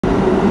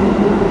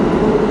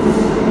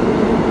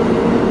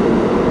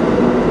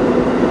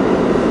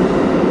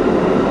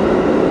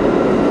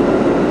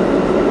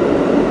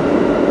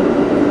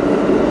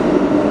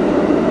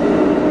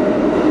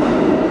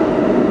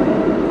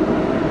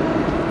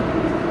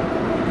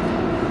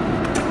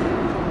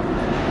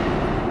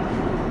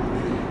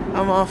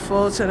I'm on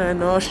Fulton and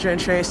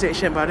Nostrand train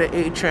station by the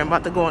 8 train. I'm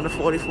about to go on the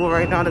 44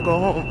 right now to go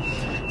home.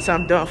 So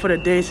I'm done for the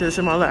day, so this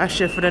is my last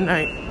shift for the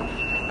night.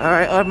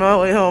 Alright, on my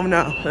way home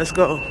now. Let's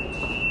go.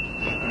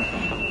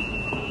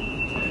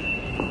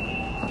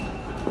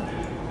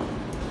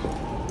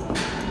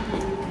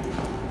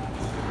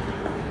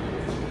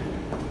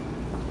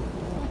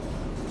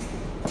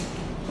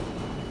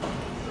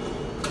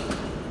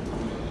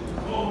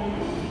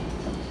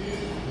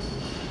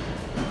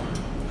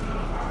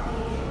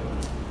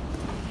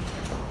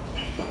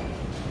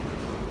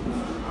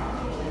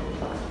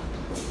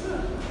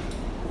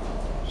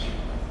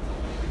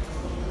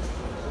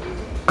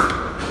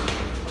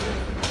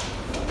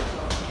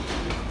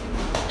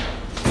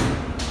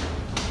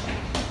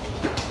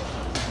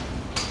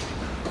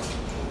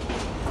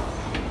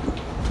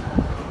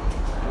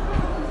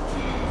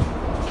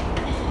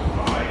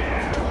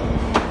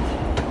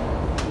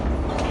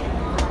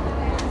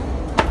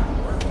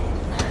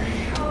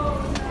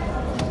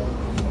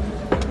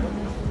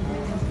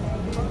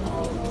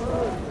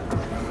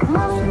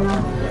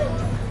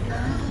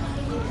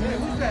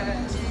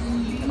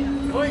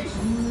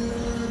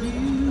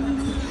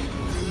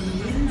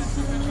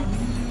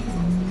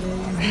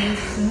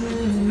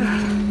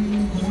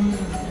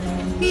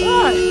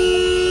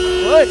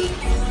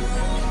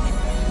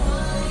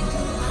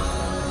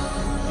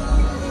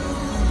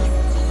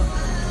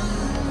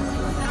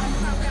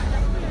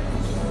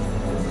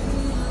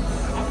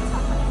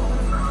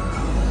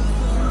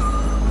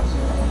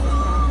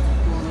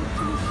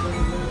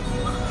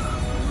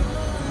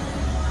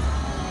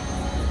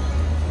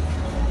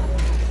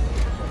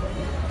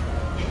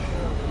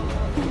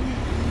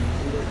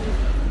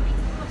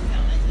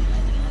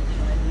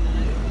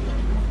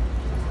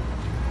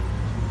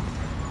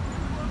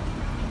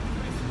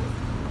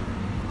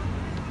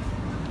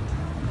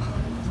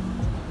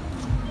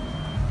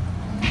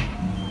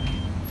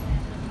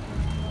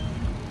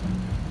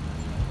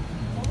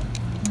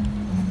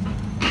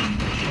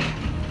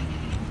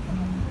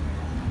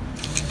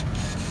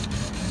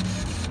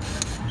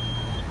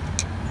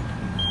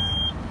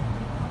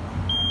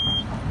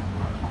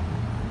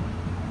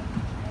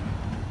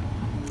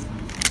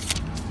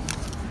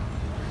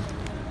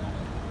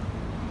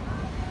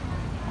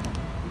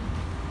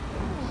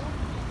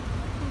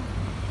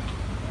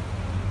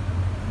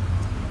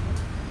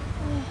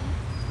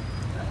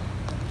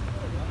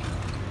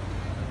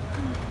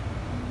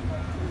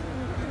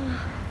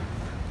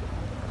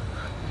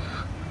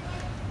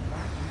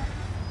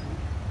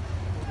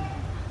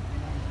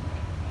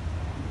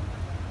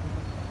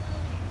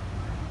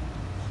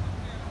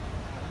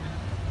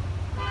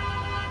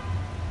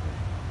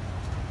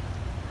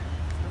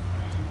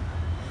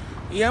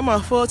 Yeah, I'm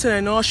on Fulton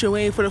and Nostrand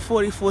waiting for the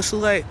 44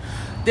 Select.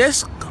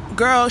 This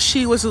girl,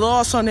 she was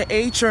lost on the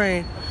A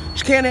train.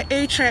 She came on the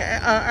A train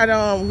at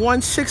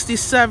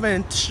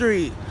 167th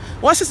Street.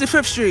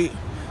 165th Street.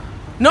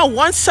 No,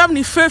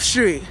 175th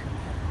Street.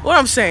 What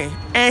I'm saying.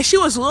 And she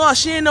was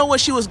lost. She didn't know where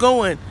she was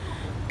going.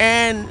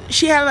 And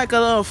she had like a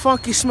little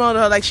funky smell to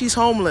her, like she's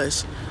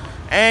homeless.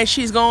 And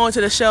she's going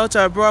to the shelter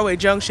at Broadway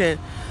Junction.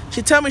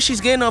 She told me she's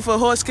getting off a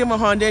horse skimmer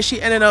her, and then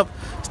she ended up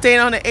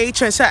staying on the A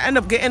train. So I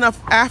ended up getting up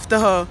after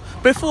her,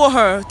 before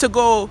her, to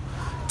go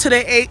to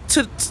the A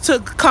to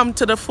come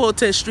to the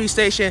Fulton Street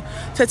station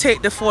to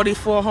take the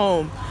 44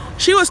 home.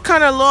 She was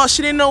kind of lost.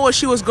 She didn't know where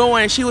she was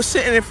going. She was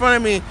sitting in front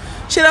of me.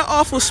 She had an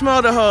awful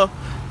smell to her,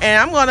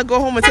 and I'm gonna go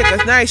home and take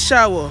a nice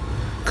shower,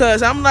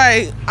 cause I'm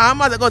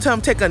about to go tell him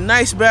take a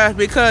nice bath,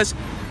 because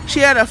she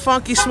had a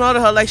funky smell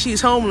to her, like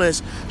she's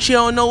homeless. She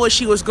don't know where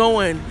she was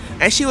going,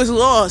 and she was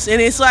lost.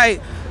 And it's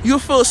like, you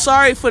feel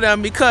sorry for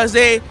them, because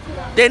they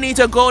need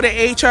to go to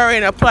HR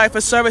and apply for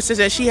services,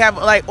 and she have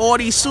like all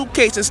these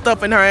suitcases and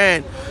stuff in her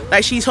hand,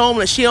 like she's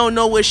homeless. She don't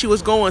know where she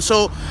was going.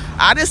 So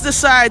I just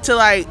decided to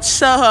like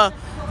tell her,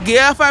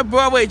 get off at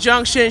Broadway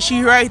Junction.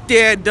 She right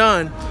there,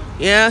 done.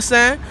 You know what I'm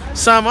saying?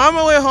 So I'm on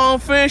my way home,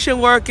 finishing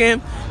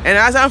working, and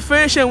as I'm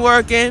finishing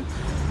working,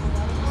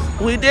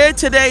 we did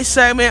today's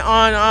segment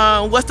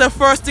on what's the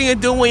first thing you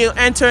do when you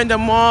enter in the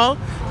mall.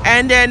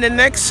 And then the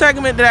next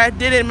segment that I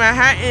did in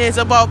Manhattan is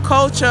about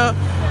culture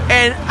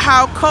and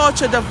how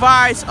culture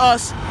divides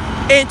us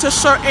into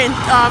certain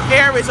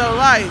areas of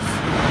life.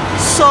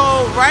 So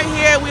right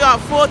here we are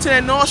Fulton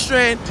and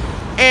Nostrand,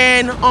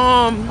 and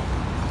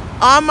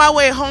on my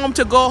way home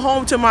to go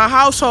home to my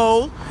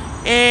household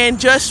and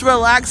just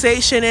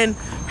relaxation and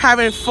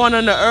having fun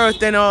on the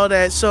earth and all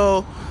that.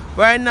 So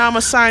right now I'm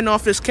gonna sign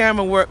off this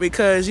camera work,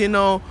 because you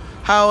know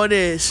how it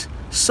is.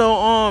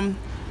 So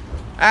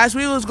as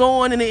we was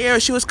going in the air,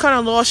 she was kind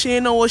of lost. She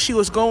didn't know where she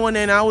was going,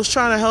 and I was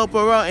trying to help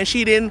her out, and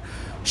she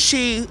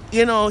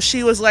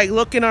was like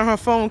looking at her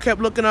phone,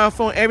 kept looking at her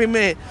phone every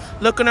minute,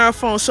 looking at her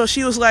phone. So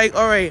she was like,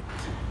 all right.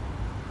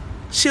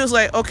 She was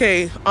like,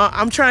 okay,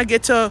 I'm trying to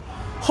get to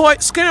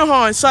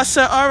Skinnerhorn. So I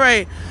said, all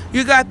right,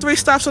 you got 3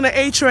 stops on the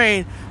A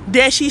train.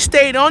 Then she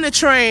stayed on the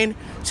train,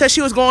 said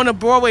she was going to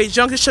Broadway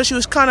Junction, so she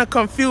was kind of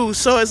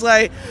confused. So it's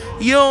like,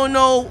 you don't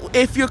know,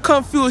 if you're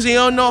confused, you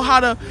don't know how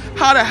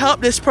to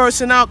help this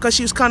person out, because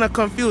she was kind of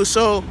confused.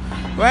 So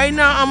Right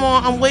now,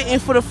 I'm waiting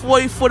for the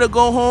 44 to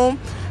go home.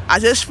 I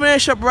just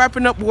finished up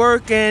wrapping up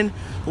work and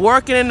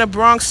working in the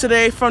Bronx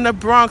today, from the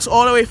Bronx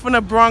all the way from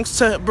the Bronx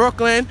to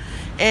Brooklyn,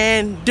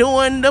 and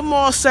doing the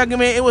mall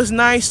segment. It was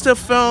nice to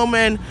film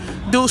and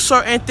do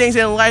certain things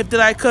in life that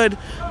I could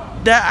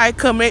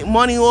make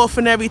money off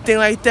and everything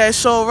like that.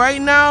 So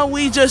right now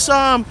we just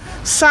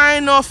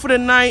signing off for the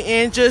night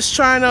and just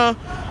trying to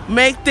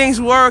make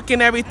things work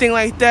and everything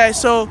like that.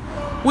 So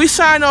we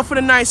sign off for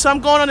the night. So I'm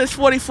going on this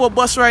 44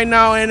 bus right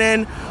now, and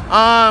then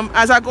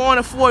as I go on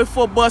the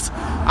 44 bus,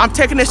 I'm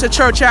taking this to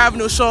Church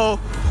Avenue. So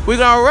we're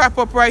gonna wrap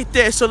up right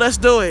there. So let's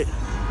do it.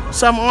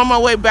 So I'm on my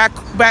way back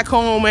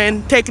home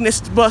and taking this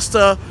bus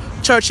to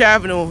Church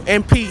Avenue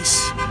in peace.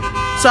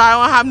 So I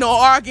don't have no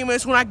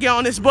arguments when I get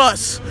on this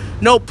bus.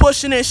 No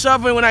pushing and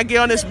shoving when I get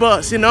on this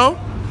bus, you know?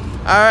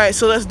 All right,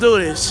 so let's do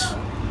this.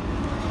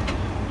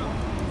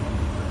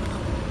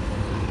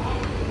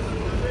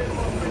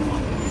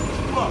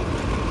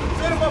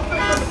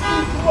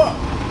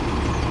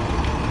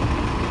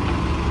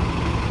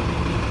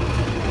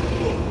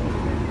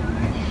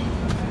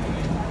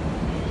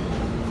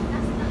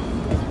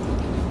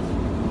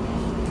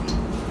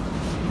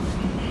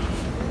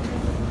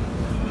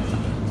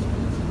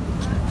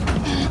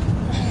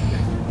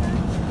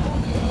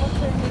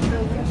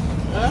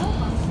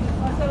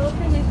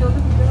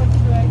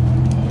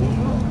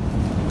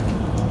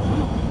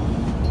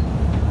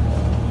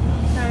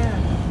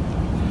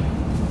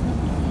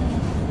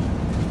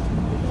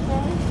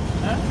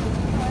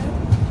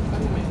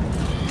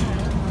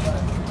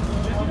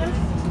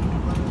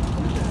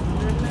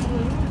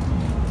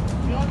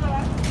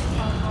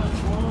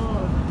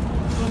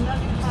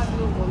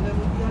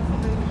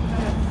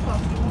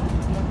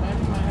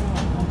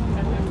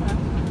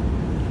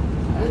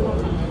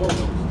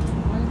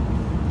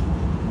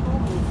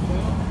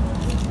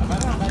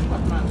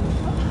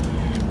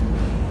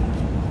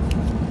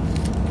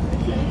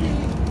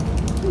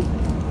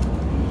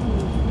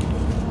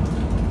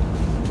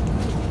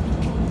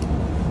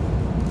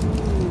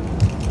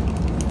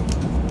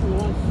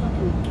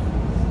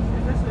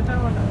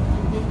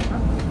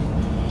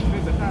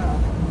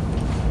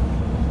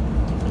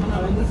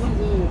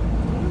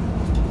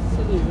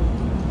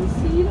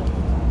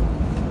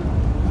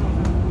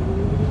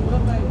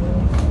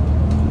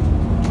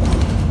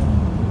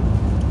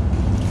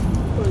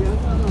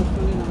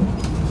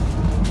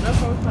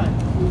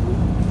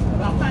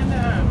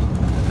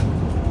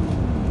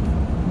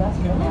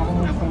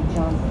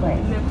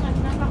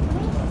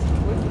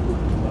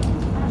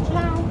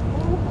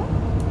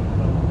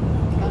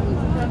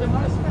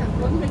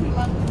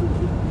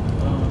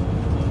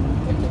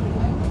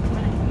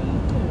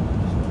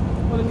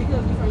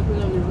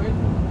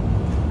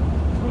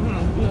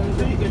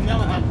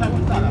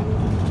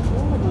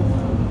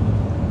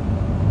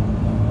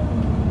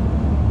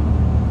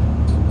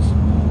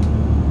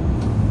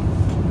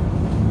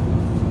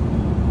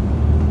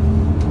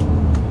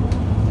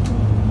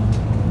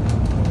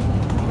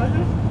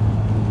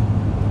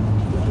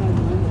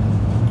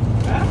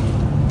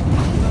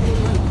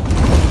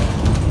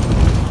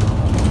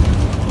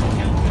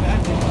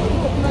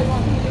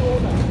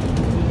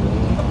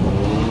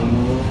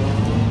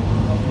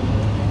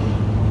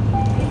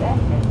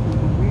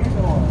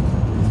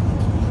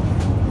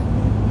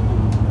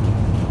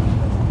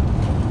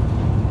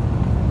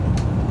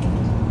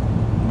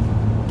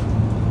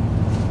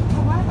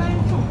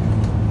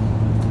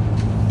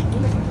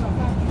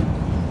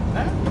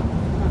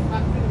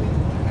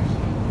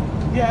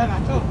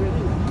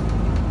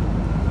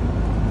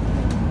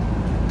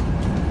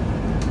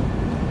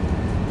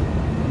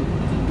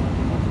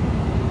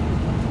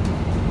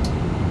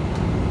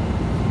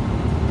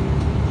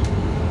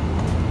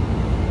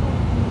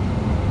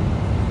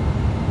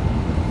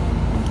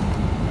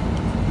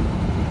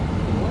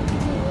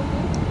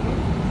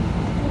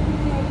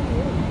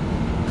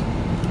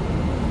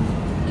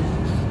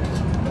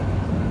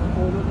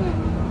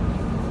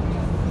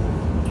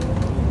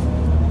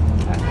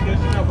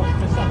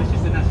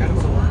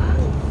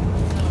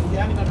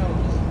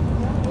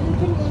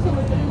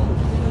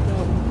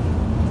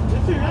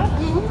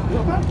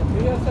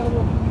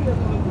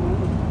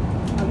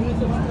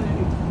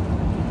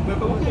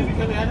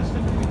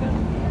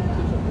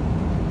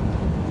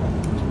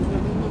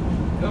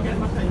 Okay,